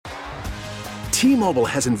T-Mobile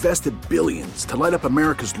has invested billions to light up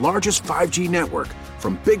America's largest 5G network,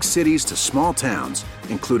 from big cities to small towns,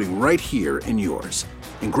 including right here in yours.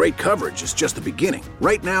 And great coverage is just the beginning.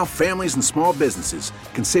 Right now, families and small businesses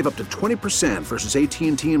can save up to 20% versus AT&T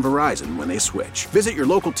and Verizon when they switch. Visit your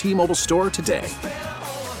local T-Mobile store today.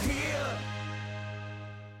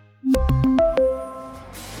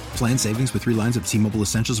 Plan savings with 3 lines of T-Mobile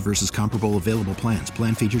Essentials versus comparable available plans.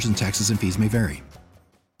 Plan features and taxes and fees may vary.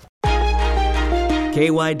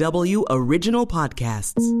 KYW Original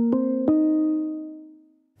Podcasts.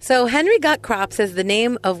 So Henry Got Crops is the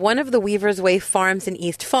name of one of the Weaver's Way farms in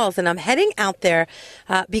East Falls, and I'm heading out there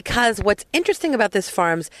because what's interesting about this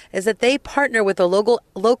farms is that they partner with a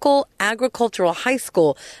local agricultural high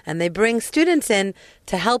school, and they bring students in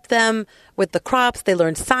to help them with the crops. They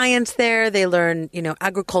learn science there. They learn,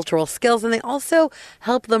 agricultural skills, and they also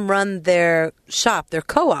help them run their shop, their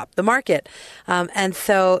co-op, the market. And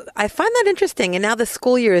so I find that interesting. And now the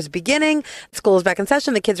school year is beginning. School is back in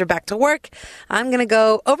session. The kids are back to work. I'm going to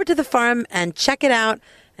go over to the farm and check it out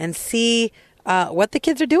and see what the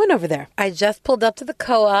kids are doing over there. I just pulled up to the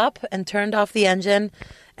co-op and turned off the engine,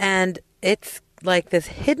 and it's like this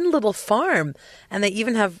hidden little farm, and they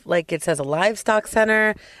even have, it says a livestock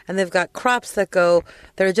center, and they've got crops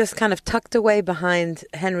they're just kind of tucked away behind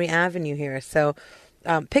Henry Avenue here. So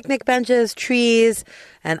picnic benches, trees,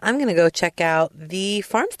 and I'm going to go check out the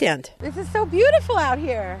farm stand. This is so beautiful out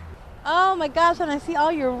here. Oh my gosh, and I see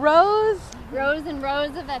all your rows and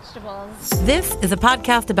rows of vegetables. This is a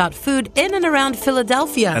podcast about food in and around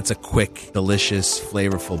Philadelphia. That's a quick, delicious,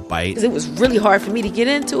 flavorful bite. It was really hard for me to get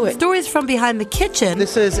into it. Stories from behind the kitchen.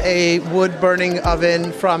 This is a wood-burning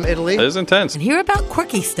oven from Italy. It is intense. And hear about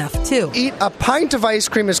quirky stuff, too. Eat a pint of ice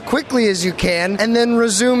cream as quickly as you can, and then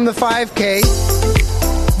resume the 5K.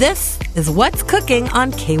 This is What's Cooking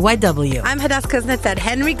on KYW. I'm Hadass Kuznets at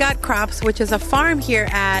Henry Got Crops, which is a farm here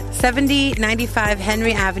at 7095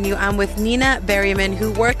 Henry Avenue. I'm with Nina Berryman,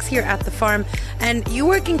 who works here at the farm, and you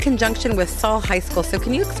work in conjunction with Saul High School. So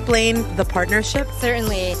can you explain the partnership?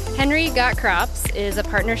 Certainly. Henry Got Crops is a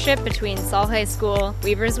partnership between Saul High School,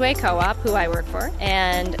 Weaver's Way Co-op, who I work for,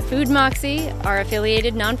 and Food Moxie, our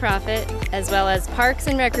affiliated nonprofit, as well as Parks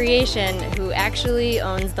and Recreation, who actually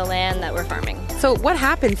owns the land that we're farming. So what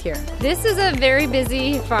happens here? This is a very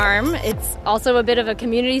busy farm. It's also a bit of a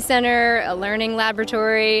community center, a learning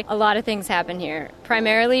laboratory. A lot of things happen here.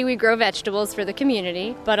 Primarily, we grow vegetables for the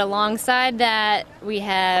community, but alongside that, we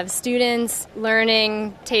have students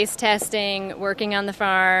learning, taste testing, working on the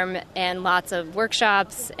farm, and lots of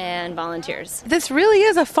workshops and volunteers. This really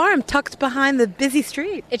is a farm tucked behind the busy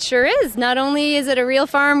street. It sure is. Not only is it a real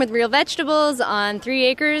farm with real vegetables on 3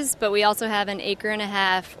 acres, but we also have an 1.5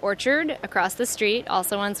 acre orchard across the street,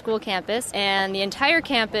 also on school campus. And the entire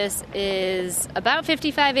campus is about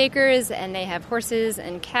 55 acres, and they have horses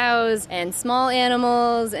and cows and small animals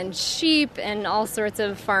and sheep and all sorts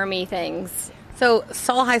of farmy things. So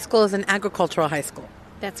Saul High School is an agricultural high school.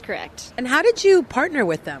 That's correct. And how did you partner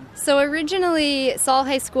with them? So originally, Saul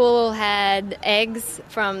High School had eggs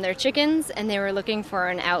from their chickens, and they were looking for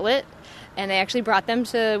an outlet. And they actually brought them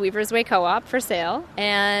to Weaver's Way Co-op for sale.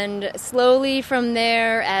 And slowly from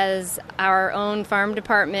there, as our own farm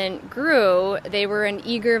department grew, they were an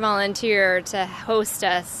eager volunteer to host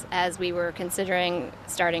us as we were considering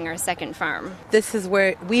starting our second farm. This is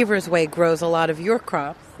where Weaver's Way grows a lot of your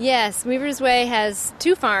crops. Yes, Weaver's Way has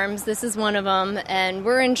 2 farms. This is one of them, and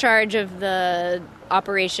we're in charge of the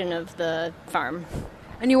operation of the farm.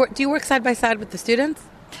 And do you work side by side with the students?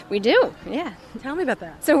 We do, yeah. Tell me about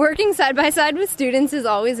that. So working side by side with students is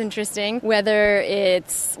always interesting, whether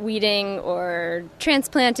it's weeding or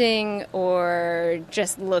transplanting or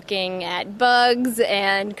just looking at bugs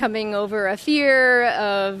and coming over a fear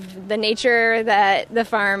of the nature that the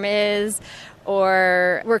farm is,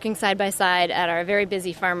 or working side by side at our very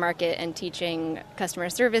busy farm market and teaching customer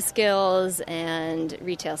service skills and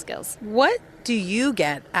retail skills. What do you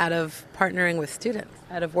get out of partnering with students,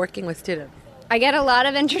 out of working with students? I get a lot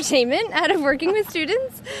of entertainment out of working with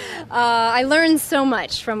students. I learn so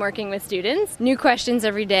much from working with students. New questions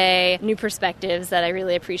every day, new perspectives that I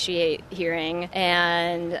really appreciate hearing,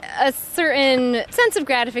 and a certain sense of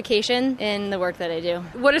gratification in the work that I do.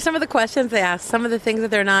 What are some of the questions they ask, some of the things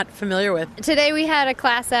that they're not familiar with? Today we had a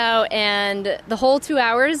class out, and the whole 2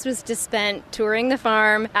 hours was just spent touring the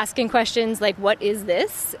farm, asking questions like, what is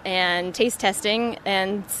this? And taste testing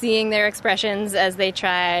and seeing their expressions as they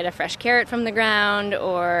tried a fresh carrot from the ground ground,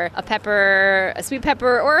 or a pepper, a sweet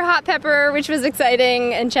pepper, or a hot pepper, which was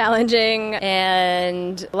exciting and challenging,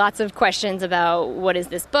 and lots of questions about what is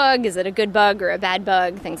this bug? Is it a good bug or a bad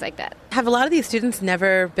bug? Things like that. Have a lot of these students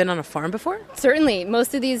never been on a farm before? Certainly.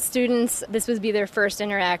 Most of these students, this would be their first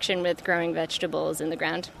interaction with growing vegetables in the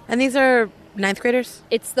ground. And these are 9th graders?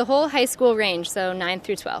 It's the whole high school range, so 9th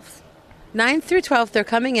through 12th. 9th through 12th, they're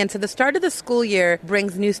coming in. So the start of the school year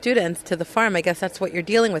brings new students to the farm. I guess that's what you're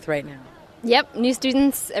dealing with right now. Yep, new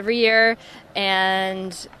students every year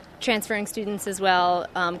and transferring students as well,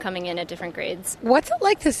 coming in at different grades. What's it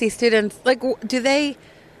like to see students? Like, do they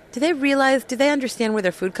realize, do they understand where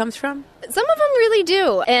their food comes from? Some of them really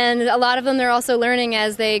do, and a lot of them they're also learning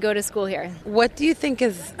as they go to school here. What do you think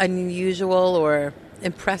is unusual or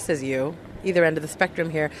impresses you, either end of the spectrum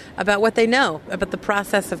here, about what they know about the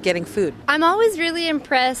process of getting food? I'm always really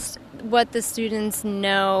impressed what the students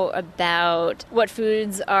know about what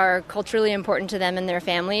foods are culturally important to them and their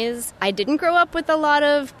families. I didn't grow up with a lot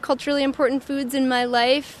of culturally important foods in my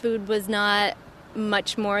life. Food was not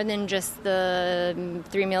much more than just the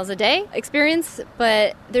 3 meals a day experience,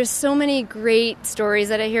 but there's so many great stories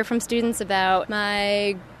that I hear from students about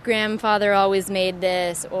my grandfather always made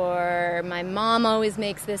this, or my mom always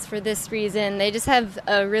makes this for this reason. They just have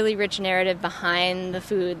a really rich narrative behind the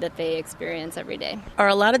food that they experience every day. Are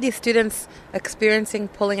a lot of these students experiencing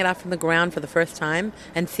pulling it out from the ground for the first time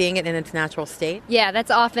and seeing it in its natural state? Yeah, that's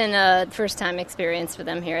often a first-time experience for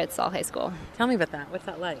them here at Saul High School. Tell me about that. What's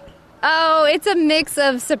that like? Oh, it's a mix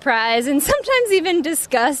of surprise and sometimes even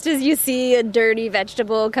disgust as you see a dirty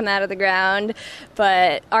vegetable come out of the ground.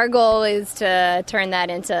 But our goal is to turn that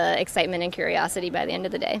into excitement and curiosity by the end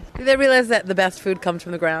of the day. Do they realize that the best food comes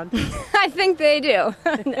from the ground? I think they do.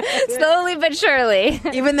 Slowly but surely.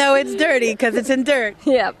 Even though it's dirty because it's in dirt.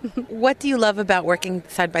 Yep. What do you love about working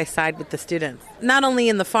side by side with the students? Not only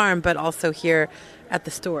in the farm, but also here at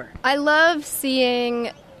the store. I love seeing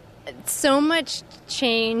so much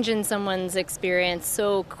change in someone's experience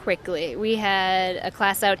so quickly. We had a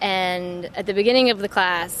class out, and at the beginning of the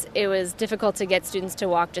class, it was difficult to get students to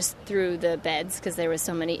walk just through the beds because there was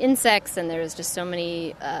so many insects and there was just so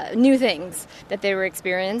many new things that they were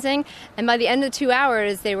experiencing. And by the end of 2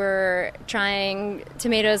 hours, they were trying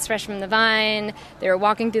tomatoes fresh from the vine, they were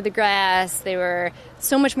walking through the grass, they were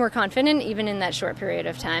so much more confident even in that short period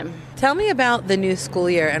of time. Tell me about the new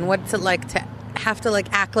school year and what's it like to have to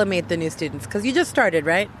acclimate the new students, because you just started,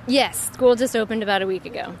 right? Yes, school just opened about a week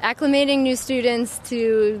ago. Acclimating new students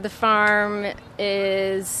to the farm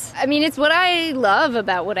is, it's what I love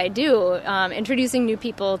about what I do. Introducing new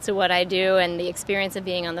people to what I do and the experience of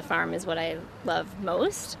being on the farm is what I love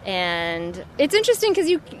most. And it's interesting because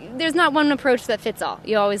there's not one approach that fits all.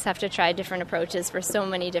 You always have to try different approaches for so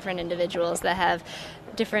many different individuals that have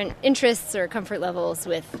different interests or comfort levels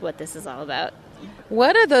with what this is all about.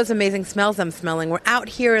 What are those amazing smells I'm smelling? We're out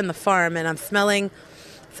here in the farm and I'm smelling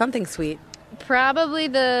something sweet. Probably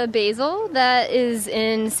the basil that is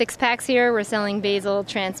in 6-packs here. We're selling basil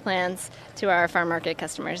transplants to our farm market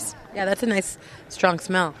customers. Yeah, that's a nice, strong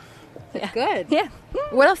smell. It's good. Yeah.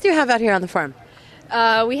 What else do you have out here on the farm?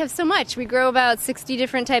 We have so much. We grow about 60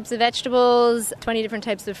 different types of vegetables, 20 different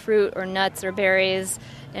types of fruit or nuts or berries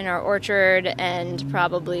in our orchard, and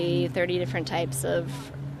probably 30 different types of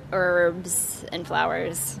herbs and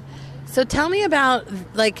flowers. So tell me about,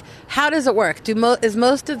 how does it work? Is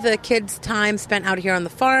most of the kids' time spent out here on the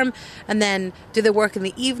farm, and then do they work in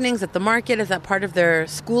the evenings at the market? Is that part of their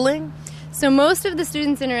schooling? So most of the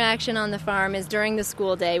students' interaction on the farm is during the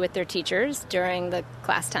school day with their teachers during the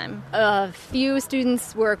class time. A few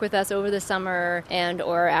students work with us over the summer and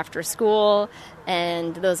or after school,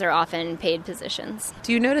 and those are often paid positions.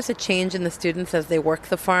 Do you notice a change in the students as they work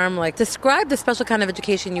the farm? Describe the special kind of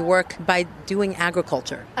education you work by doing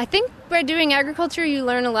agriculture. I think by doing agriculture, you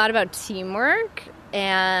learn a lot about teamwork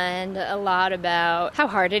and a lot about how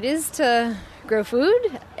hard it is to grow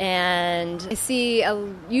food, and I see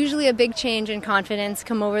usually a big change in confidence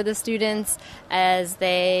come over the students as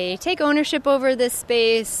they take ownership over this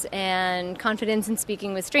space and confidence in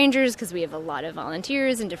speaking with strangers, because we have a lot of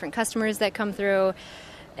volunteers and different customers that come through,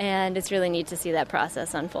 and it's really neat to see that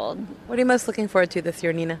process unfold. What are you most looking forward to this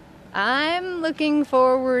year, Nina? I'm looking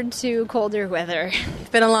forward to colder weather. It's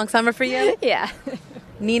been a long summer for you? Yeah.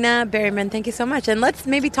 Nina Berryman, thank you so much. And let's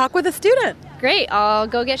maybe talk with a student. Great. I'll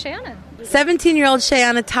go get Shayana. 17-year-old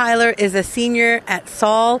Shayana Tyler is a senior at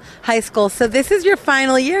Saul High School. So this is your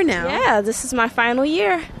final year now. Yeah, this is my final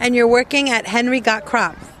year. And you're working at Henry Got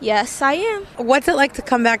Crops. Yes, I am. What's it like to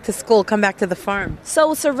come back to school, come back to the farm?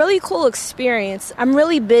 So it's a really cool experience. I'm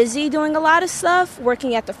really busy doing a lot of stuff,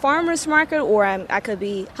 working at the farmer's market, or I could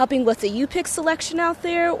be helping with the U-Pick selection out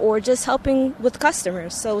there, or just helping with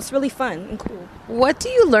customers. So it's really fun and cool. What do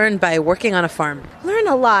you learn by working on a farm? Learn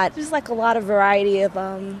a lot. There's like a lot of variety of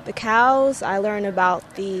the cows. I learn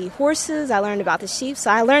about the horses. I learn about the sheep. So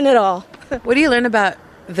I learn it all. What do you learn about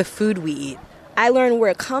the food we eat? I learned where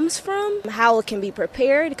it comes from, how it can be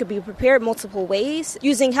prepared. It could be prepared multiple ways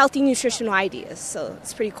using healthy nutritional ideas. So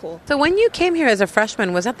it's pretty cool. So when you came here as a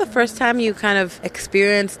freshman, was that the first time you kind of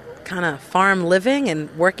experienced kind of farm living and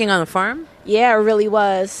working on a farm? Yeah, it really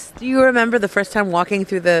was. Do you remember the first time walking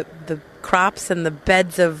through the crops and the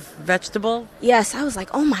beds of vegetable? Yes, I was like,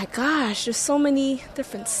 oh my gosh, there's so many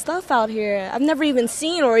different stuff out here I've never even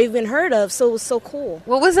seen or even heard of, so it was so cool.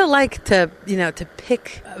 What was it like to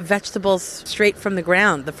pick vegetables straight from the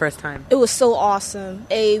ground the first time? It was so awesome.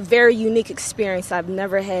 A very unique experience I've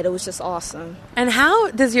never had. It was just awesome. And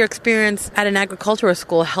how does your experience at an agricultural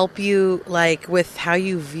school help you with how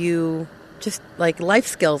you view just life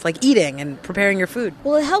skills, like eating and preparing your food?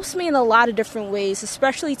 Well, it helps me in a lot of different ways,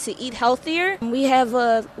 especially to eat healthier. We have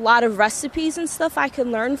a lot of recipes and stuff I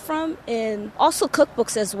can learn from, and also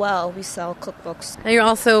cookbooks as well. We sell cookbooks. And you're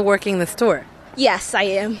also working the store? Yes, I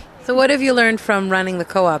am. So what have you learned from running the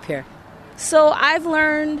co-op here? So I've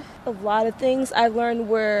learned a lot of things. I've learned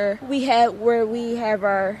where we have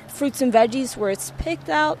our fruits and veggies, where it's picked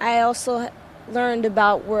out. I also learned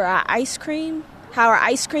about how our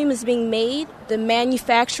ice cream is being made, the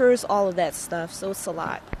manufacturers, all of that stuff. So it's a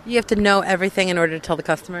lot. You have to know everything in order to tell the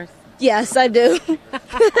customers? Yes, I do.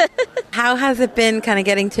 How has it been kind of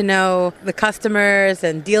getting to know the customers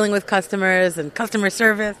and dealing with customers and customer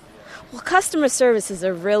service? Well, customer service is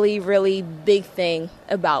a really, really big thing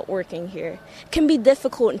about working here. It can be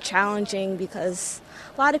difficult and challenging because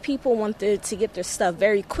a lot of people want to get their stuff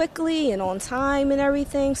very quickly and on time and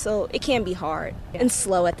everything, so it can be hard and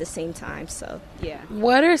slow at the same time, so yeah.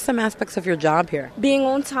 What are some aspects of your job here? Being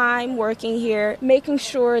on time, working here, making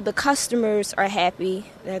sure the customers are happy.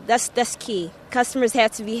 That's key. Customers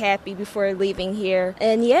have to be happy before leaving here.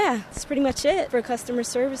 And yeah, that's pretty much it for customer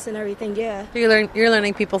service and everything, yeah. So you're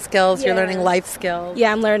learning people skills, You're learning life skills.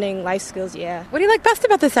 Yeah, I'm learning life skills, yeah. What do you like best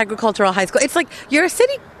about this agricultural high school? It's like you're a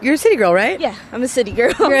city girl, right? Yeah, I'm a city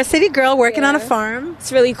girl. You're a city girl working on a farm.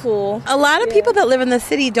 It's really cool. A lot of people that live in the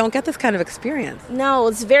city don't get this kind of experience. No,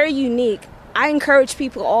 it's very unique. I encourage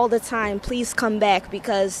people all the time, please come back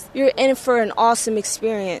because you're in for an awesome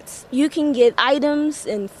experience. You can get items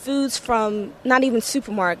and foods from not even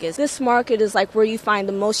supermarkets. This market is like where you find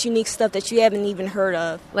the most unique stuff that you haven't even heard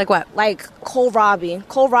of. Like what? Like kohlrabi.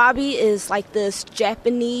 Kohlrabi is like this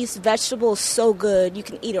Japanese vegetable, so good. You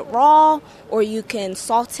can eat it raw or you can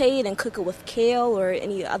saute it and cook it with kale or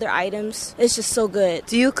any other items. It's just so good.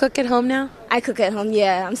 Do you cook at home now? I cook at home,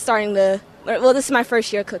 yeah. I'm starting to... Well, this is my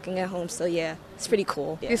first year cooking at home, so yeah, it's pretty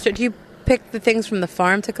cool. Yeah. Do you pick the things from the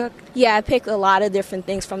farm to cook? Yeah, I pick a lot of different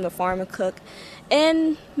things from the farm to cook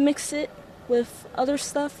and mix it with other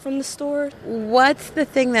stuff from the store. What's the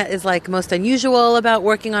thing that is most unusual about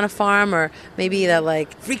working on a farm, or maybe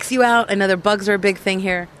that freaks you out? I know bugs are a big thing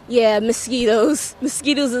here. Yeah, mosquitoes.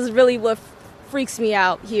 Mosquitoes is really what freaks me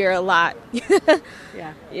out here a lot.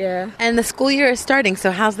 Yeah. And the school year is starting, so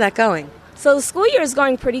how's that going? So the school year is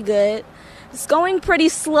going pretty good. It's going pretty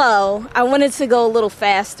slow. I wanted to go a little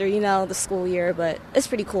faster, the school year, but it's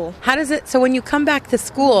pretty cool. How does it, so when you come back to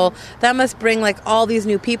school, that must bring all these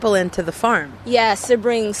new people into the farm? Yes, it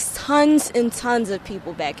brings tons and tons of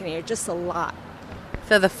people back in here, just a lot.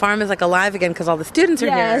 So the farm is alive again because all the students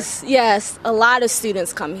are here? Yes, a lot of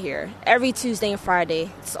students come here every Tuesday and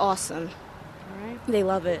Friday. It's awesome. All right. They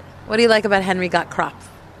love it. What do you like about Henry Got Crops?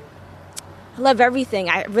 I love everything.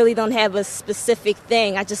 I really don't have a specific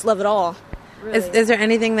thing. I just love it all. Really. Is there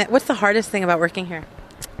anything what's the hardest thing about working here?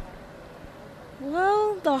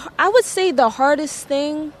 Well, I would say the hardest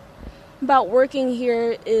thing about working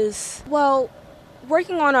here is,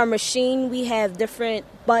 working on our machine, we have different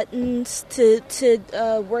buttons to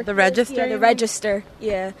work. The register? Yeah, the register.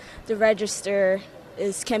 Yeah, the register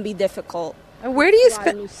can be difficult. And where do you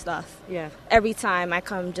spend new stuff? Yeah. Every time I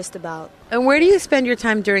come, just about. And where do you spend your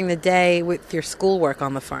time during the day with your schoolwork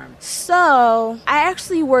on the farm? So I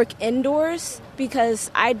actually work indoors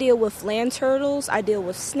because I deal with land turtles, I deal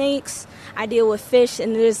with snakes, I deal with fish,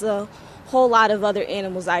 and there's a whole lot of other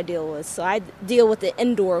animals I deal with. So I deal with the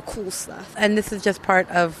indoor cool stuff. And this is just part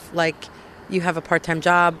of you have a part-time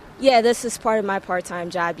job? Yeah, this is part of my part-time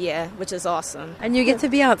job, which is awesome. And you get to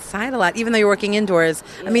be outside a lot, even though you're working indoors.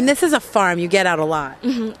 Yeah. I mean, this is a farm. You get out a lot.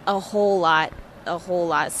 Mm-hmm. A whole lot. a whole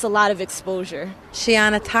lot. It's a lot of exposure.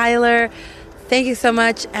 Shiana Tyler, thank you so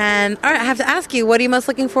much. And all right, I have to ask you, what are you most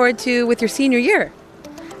looking forward to with your senior year?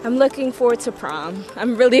 I'm looking forward to prom.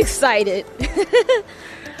 I'm really excited.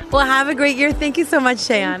 Well, have a great year. Thank you so much,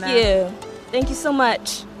 Shiana. Thank you. Thank you so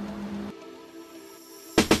much.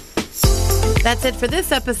 That's it for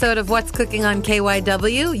this episode of What's Cooking on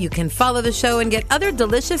KYW. You can follow the show and get other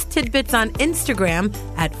delicious tidbits on Instagram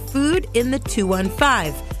at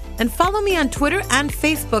foodinthe215. And follow me on Twitter and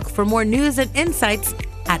Facebook for more news and insights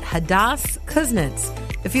at Hadass Kuznets.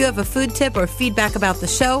 If you have a food tip or feedback about the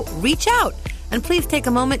show, reach out. And please take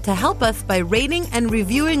a moment to help us by rating and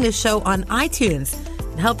reviewing the show on iTunes.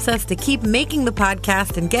 It helps us to keep making the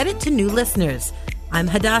podcast and get it to new listeners. I'm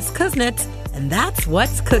Hadass Kuznets, and that's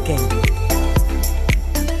What's Cooking.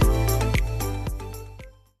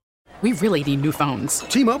 We really need new phones.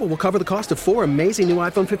 T-Mobile will cover the cost of 4 amazing new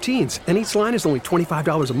iPhone 15s, and each line is only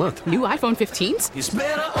 $25 a month. New iPhone 15s? It's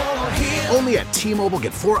better over here. Only at T-Mobile,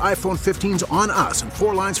 get 4 iPhone 15s on us and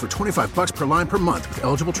 4 lines for $25 per line per month with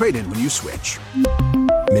eligible trade-in when you switch.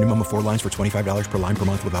 Minimum of 4 lines for $25 per line per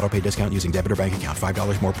month with autopay discount using debit or bank account.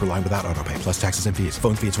 $5 more per line without autopay, plus taxes and fees.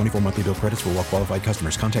 Phone fee at 24 monthly bill credits for well-qualified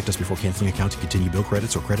customers. Contact us before canceling account to continue bill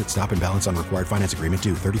credits or credit stop and balance on required finance agreement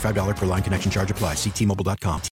due. $35 per line connection charge applies. See T-Mobile.com.